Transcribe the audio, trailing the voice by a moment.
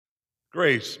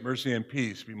Grace, mercy, and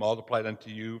peace be multiplied unto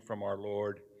you from our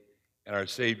Lord and our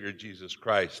Savior Jesus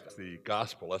Christ. The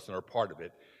gospel lesson, or part of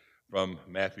it, from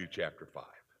Matthew chapter 5.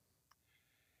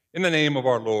 In the name of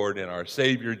our Lord and our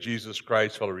Savior Jesus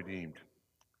Christ, fellow redeemed.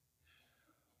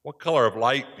 What color of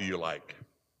light do you like?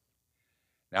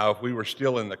 Now, if we were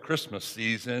still in the Christmas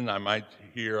season, I might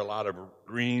hear a lot of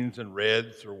greens and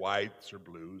reds or whites or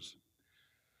blues.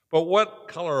 But what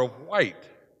color of white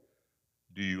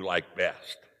do you like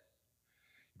best?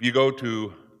 If you go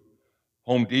to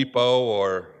Home Depot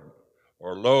or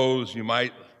Lowe's, you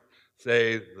might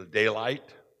say the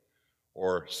daylight,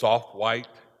 or soft white,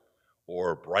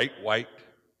 or bright white.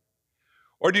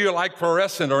 Or do you like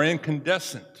fluorescent or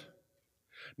incandescent?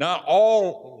 Not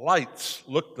all lights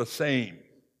look the same.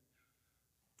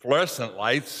 Fluorescent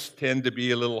lights tend to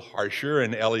be a little harsher,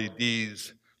 and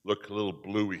LEDs look a little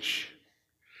bluish.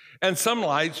 And some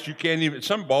lights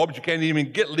some bulbs you can't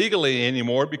even get legally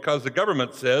anymore because the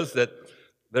government says that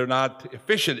they're not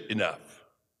efficient enough.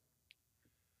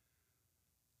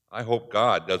 I hope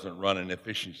God doesn't run an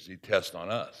efficiency test on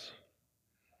us.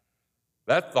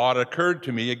 That thought occurred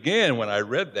to me again when I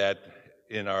read that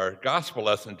in our gospel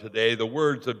lesson today, the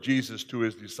words of Jesus to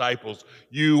his disciples,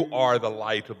 "You are the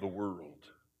light of the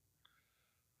world."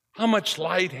 How much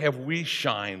light have we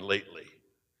shined lately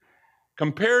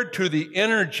compared to the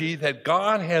energy that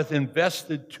God has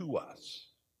invested to us?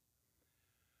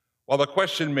 While the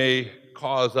question may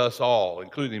cause us all,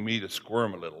 including me, to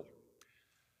squirm a little,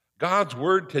 God's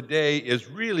word today is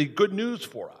really good news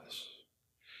for us.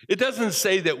 It doesn't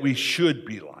say that we should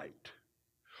be light,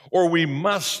 or we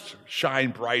must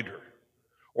shine brighter,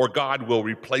 or God will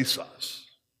replace us.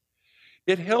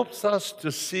 It helps us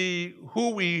to see who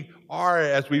we are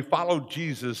as we follow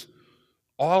Jesus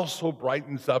also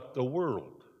brightens up the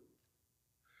world.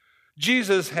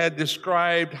 Jesus had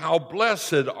described how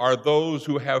blessed are those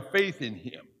who have faith in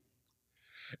him.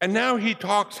 And now he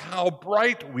talks how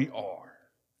bright we are.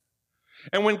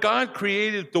 And when God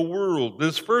created the world,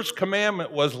 his first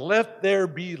commandment was, "Let there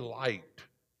be light."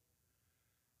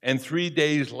 And 3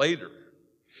 days later,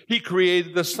 he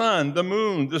created the sun, the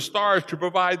moon, the stars to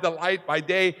provide the light by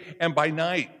day and by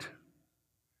night.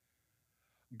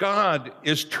 God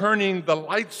is turning the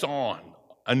lights on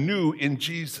anew in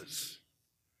Jesus.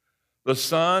 The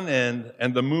sun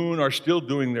and the moon are still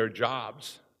doing their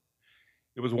jobs.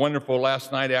 It was wonderful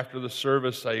last night after the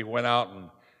service. I went out and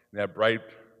that bright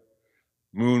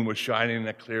moon was shining in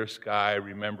a clear sky,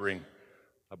 remembering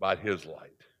about his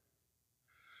light.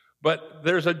 But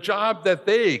there's a job that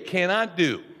they cannot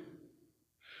do.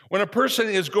 When a person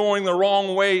is going the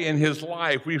wrong way in his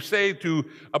life, we say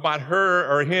about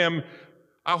her or him,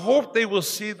 "I hope they will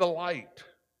see the light."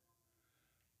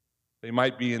 They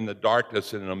might be in the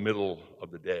darkness in the middle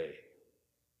of the day.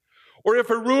 Or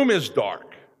if a room is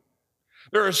dark,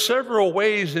 there are several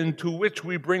ways into which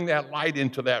we bring that light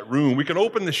into that room. We can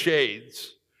open the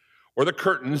shades or the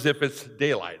curtains if it's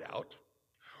daylight out,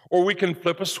 or we can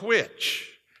flip a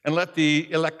switch and let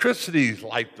the electricity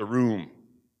light the room.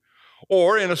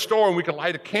 Or in a storm, we can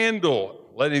light a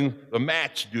candle, letting the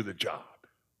match do the job.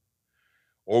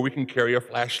 Or we can carry a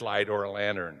flashlight or a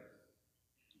lantern.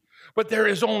 But there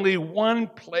is only one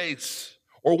place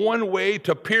or one way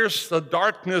to pierce the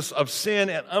darkness of sin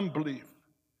and unbelief.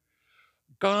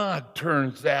 God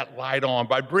turns that light on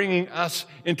by bringing us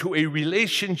into a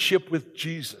relationship with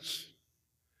Jesus.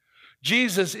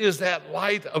 Jesus is that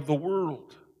light of the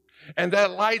world, and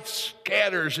that light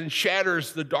scatters and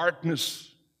shatters the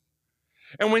darkness.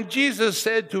 And when Jesus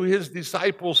said to his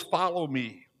disciples, "Follow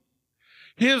me,"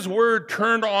 his word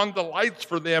turned on the lights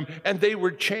for them, and they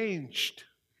were changed.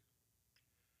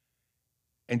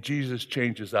 And Jesus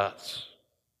changes us.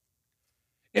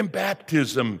 In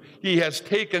baptism, he has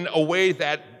taken away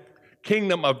that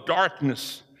kingdom of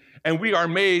darkness, and we are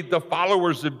made the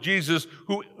followers of Jesus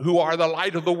who are the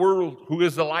light of the world, who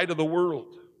is the light of the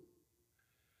world.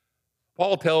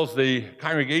 Paul tells the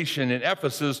congregation in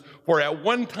Ephesus, "For at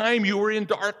one time you were in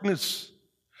darkness,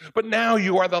 but now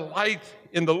you are the light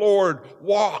in the Lord.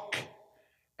 Walk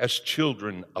as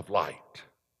children of light."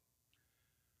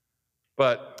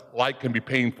 But light can be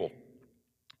painful.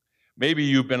 Maybe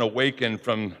you've been awakened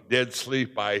from dead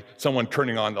sleep by someone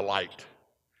turning on the light.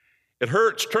 It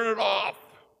hurts, turn it off,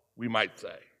 we might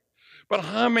say. But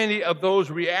how many of those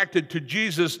reacted to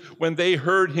Jesus when they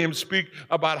heard him speak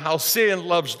about how sin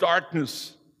loves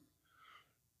darkness?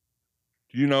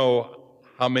 Do you know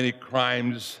how many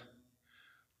crimes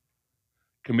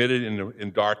committed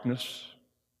in darkness?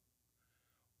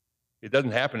 It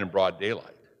doesn't happen in broad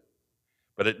daylight,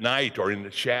 but at night or in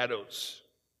the shadows.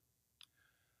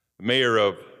 The mayor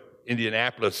of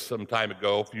Indianapolis some time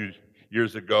ago, a few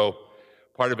years ago,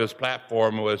 part of his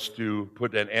platform was to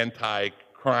put an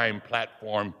anti-crime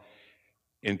platform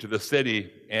into the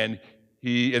city, and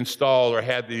he installed or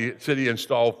had the city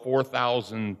install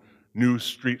 4,000 new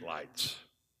streetlights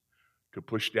to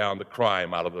push down the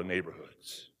crime out of the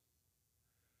neighborhoods.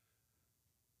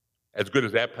 As good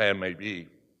as that plan may be,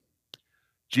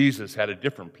 Jesus had a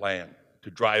different plan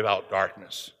to drive out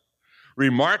darkness.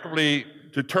 Remarkably,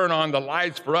 to turn on the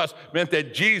lights for us meant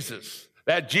that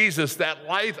that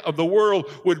light of the world,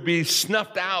 would be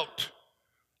snuffed out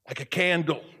like a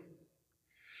candle.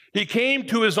 He came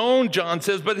to his own, John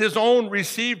says, but his own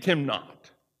received him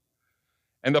not.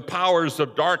 And the powers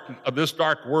of this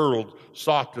dark world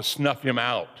sought to snuff him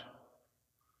out.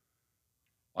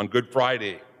 On Good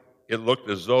Friday, it looked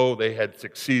as though they had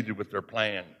succeeded with their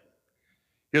plan.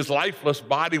 His lifeless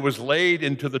body was laid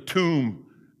into the tomb,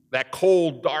 that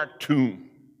cold, dark tomb.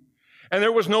 And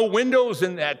there was no windows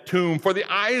in that tomb, for the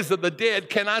eyes of the dead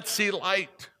cannot see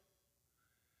light.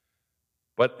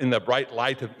 But in the bright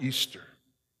light of Easter,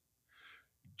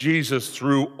 Jesus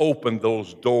threw open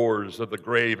those doors of the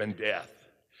grave and death.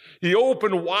 He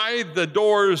opened wide the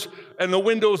doors and the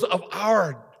windows of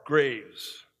our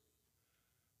graves,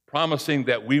 promising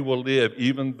that we will live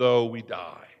even though we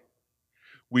die.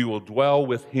 We will dwell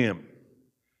with him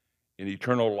in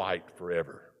eternal light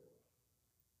forever.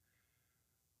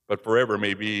 But forever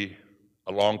may be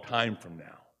a long time from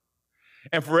now.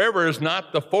 And forever is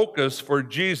not the focus for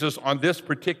Jesus on this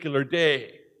particular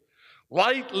day.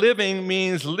 Light living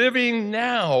means living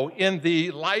now in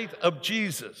the light of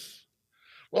Jesus.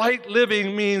 Light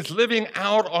living means living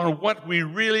out on what we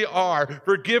really are,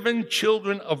 forgiven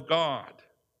children of God.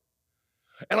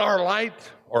 And our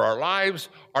light, or our lives,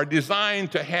 are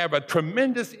designed to have a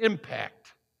tremendous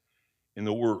impact in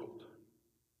the world.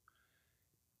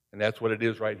 And that's what it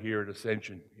is right here at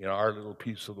Ascension, in our little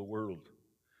piece of the world.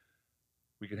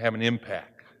 We can have an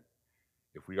impact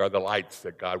if we are the lights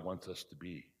that God wants us to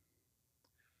be.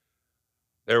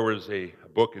 There was a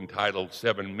book entitled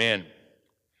Seven Men,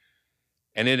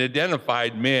 and it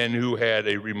identified men who had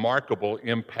a remarkable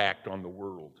impact on the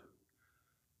world.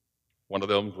 One of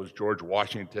them was George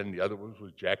Washington, the other one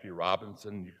was Jackie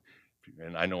Robinson,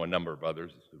 and I know a number of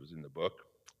others that was in the book.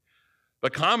 The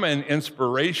common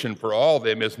inspiration for all of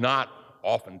them is not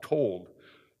often told.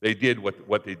 They did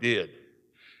what they did.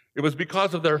 It was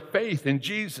because of their faith in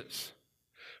Jesus.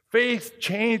 Faith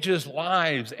changes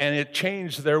lives, and it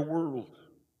changed their world.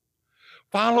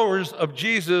 Followers of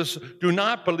Jesus do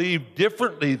not believe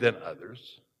differently than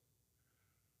others,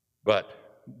 but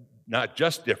not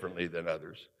just differently than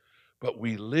others, but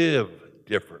we live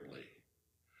differently.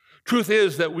 Truth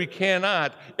is that we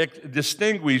cannot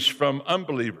distinguish from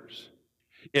unbelievers.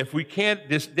 If we can't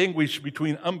distinguish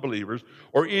between unbelievers,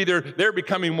 or either they're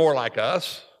becoming more like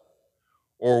us,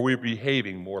 or we're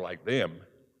behaving more like them,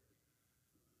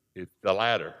 it's the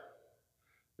latter.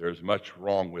 There's much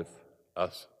wrong with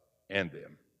us and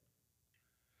them.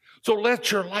 So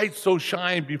let your light so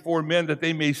shine before men that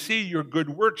they may see your good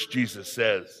works, Jesus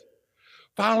says.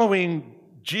 Following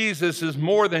Jesus is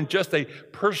more than just a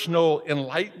personal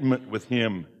enlightenment with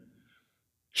him.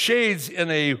 Shades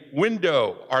in a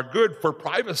window are good for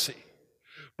privacy,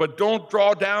 but don't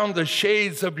draw down the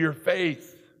shades of your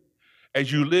faith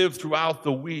as you live throughout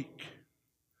the week.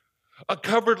 A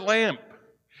covered lamp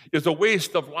is a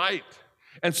waste of light,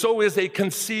 and so is a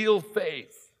concealed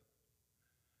faith.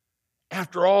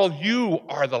 After all, you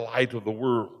are the light of the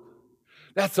world.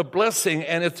 That's a blessing,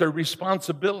 and it's a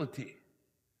responsibility.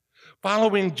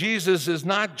 Following Jesus is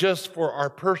not just for our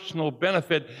personal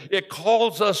benefit. It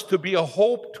calls us to be a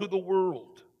hope to the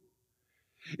world.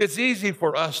 It's easy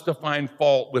for us to find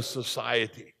fault with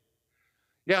society.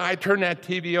 Yeah, I turned that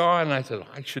TV on, and I said,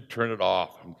 I should turn it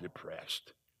off. I'm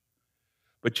depressed.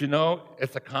 But you know,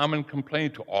 it's a common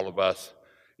complaint to all of us.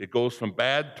 It goes from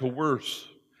bad to worse,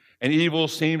 and evil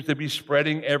seems to be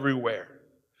spreading everywhere.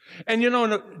 And you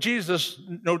know, Jesus,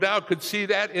 no doubt, could see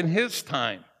that in his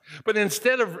time. But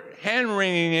instead of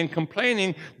hand-wringing and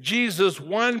complaining, Jesus,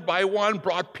 one by one,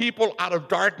 brought people out of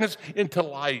darkness into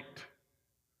light.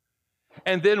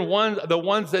 And then the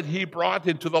ones that he brought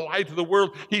into the light of the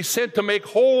world, he sent to make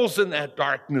holes in that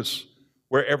darkness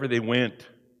wherever they went.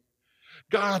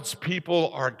 God's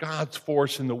people are God's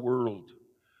force in the world,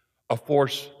 a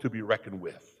force to be reckoned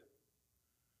with.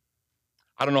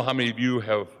 I don't know how many of you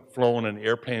have flown an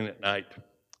airplane at night,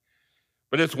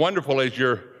 but it's wonderful as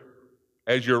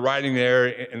you're riding there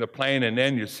in the plane, and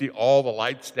then you see all the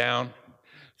lights down,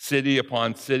 city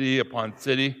upon city upon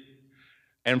city,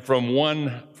 and from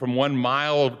one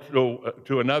mile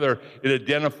to another, it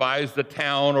identifies the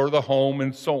town or the home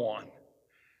and so on.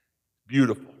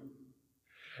 Beautiful.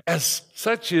 As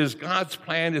such is God's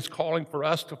plan is calling for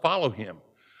us to follow him.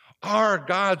 Our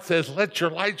God says, let your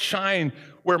light shine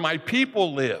where my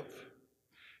people live.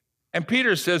 And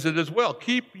Peter says it as well.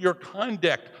 Keep your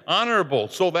conduct honorable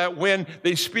so that when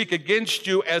they speak against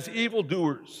you as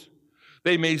evildoers,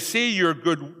 they may see your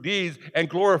good deeds and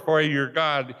glorify your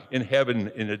God in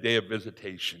heaven in the day of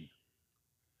visitation.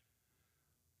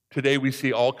 Today we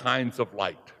see all kinds of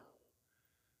light.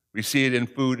 We see it in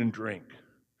food and drink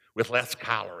with less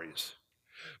calories.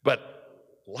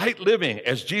 But light living,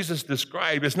 as Jesus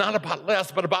described, is not about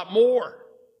less, but about more.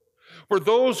 For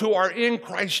those who are in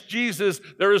Christ Jesus,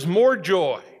 there is more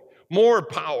joy, more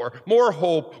power, more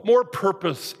hope, more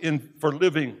purpose for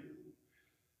living.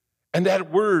 And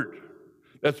that word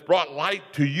that's brought light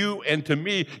to you and to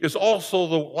me is also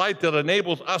the light that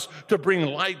enables us to bring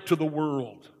light to the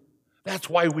world. That's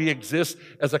why we exist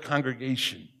as a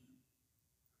congregation.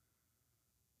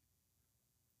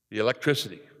 The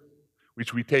electricity,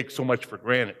 which we take so much for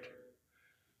granted,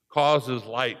 causes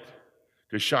light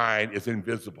to shine is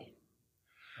invisible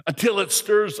until it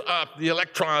stirs up the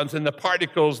electrons and the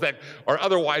particles that are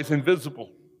otherwise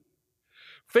invisible.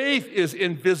 Faith is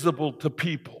invisible to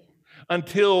people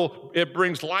until it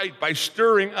brings light by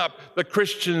stirring up the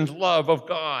Christian's love of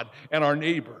God and our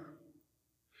neighbor.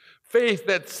 Faith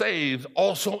that saves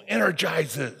also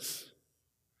energizes.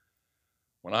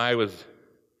 When I was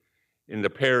in the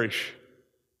parish,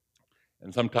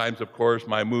 and sometimes, of course,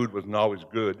 my mood wasn't always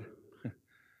good,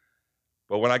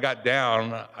 but when I got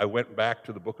down, I went back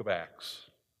to the book of Acts.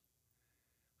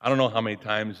 I don't know how many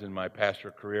times in my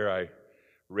pastor career I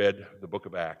read the book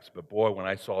of Acts, but boy, when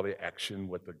I saw the action,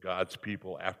 what the God's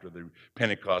people after the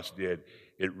Pentecost did,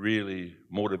 it really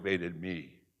motivated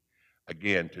me,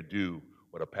 again, to do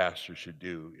what a pastor should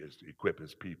do, is to equip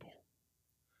his people.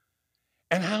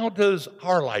 And how does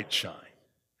our light shine?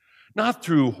 Not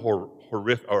through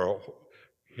horrific or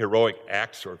heroic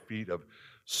acts or feat of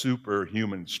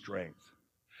superhuman strength.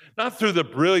 Not through the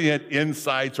brilliant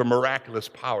insights or miraculous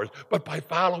powers, but by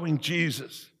following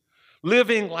Jesus,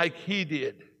 living like he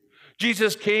did.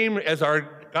 Jesus came, as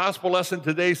our gospel lesson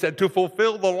today said, to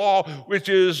fulfill the law, which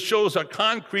shows a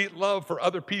concrete love for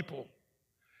other people.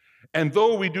 And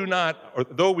though we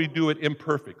do it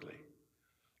imperfectly,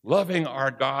 loving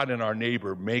our God and our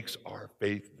neighbor makes our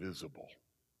faith visible.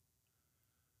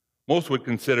 Most would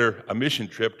consider a mission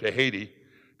trip to Haiti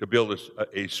to build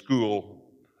a school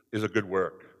is a good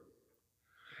work.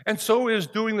 And so is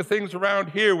doing the things around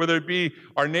here, whether it be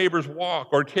our neighbor's walk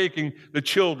or taking the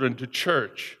children to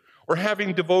church or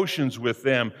having devotions with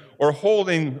them or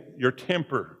holding your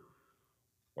temper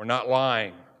or not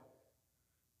lying,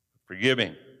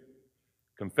 forgiving,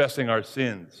 confessing our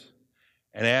sins,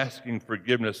 and asking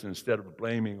forgiveness instead of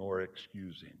blaming or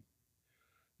excusing.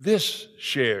 This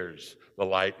shares the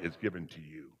light is given to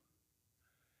you.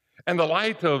 And the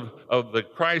light of the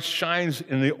Christ shines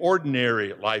in the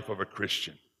ordinary life of a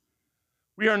Christian.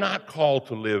 We are not called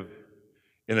to live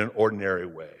in an ordinary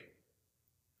way.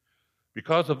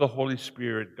 Because of the Holy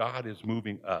Spirit, God is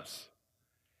moving us,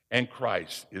 and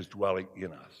Christ is dwelling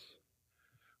in us.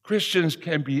 Christians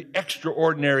can be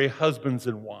extraordinary husbands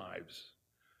and wives,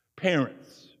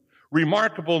 parents,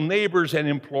 remarkable neighbors and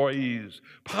employees,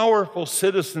 powerful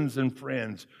citizens and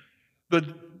friends.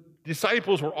 The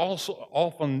disciples were also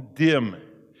often dim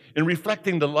in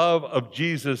reflecting the love of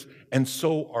Jesus, and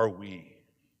so are we.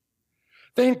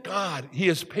 Thank God he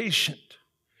is patient,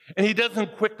 and he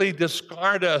doesn't quickly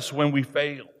discard us when we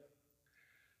fail,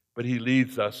 but he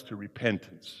leads us to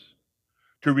repentance,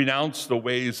 to renounce the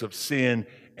ways of sin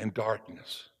and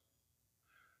darkness,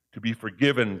 to be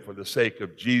forgiven for the sake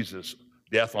of Jesus'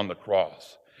 death on the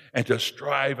cross, and to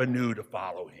strive anew to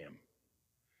follow him.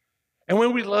 And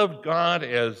when we love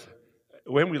as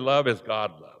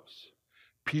God loves,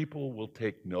 people will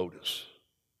take notice.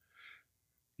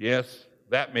 Yes,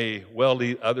 that may well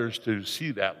lead others to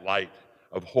see that light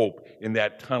of hope in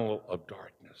that tunnel of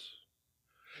darkness.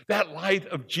 That light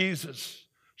of Jesus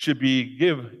should be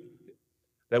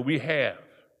that we have,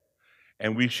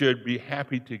 and we should be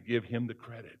happy to give him the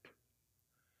credit.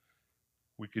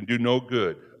 We can do no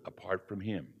good apart from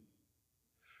him.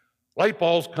 Light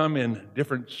bulbs come in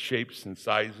different shapes and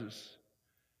sizes.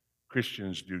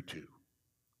 Christians do too.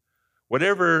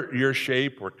 Whatever your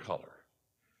shape or color,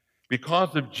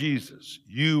 because of Jesus,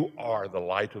 you are the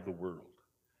light of the world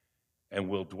and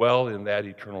will dwell in that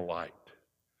eternal light.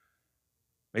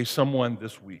 May someone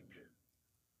this week,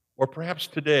 or perhaps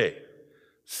today,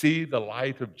 see the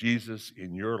light of Jesus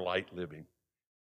in your light living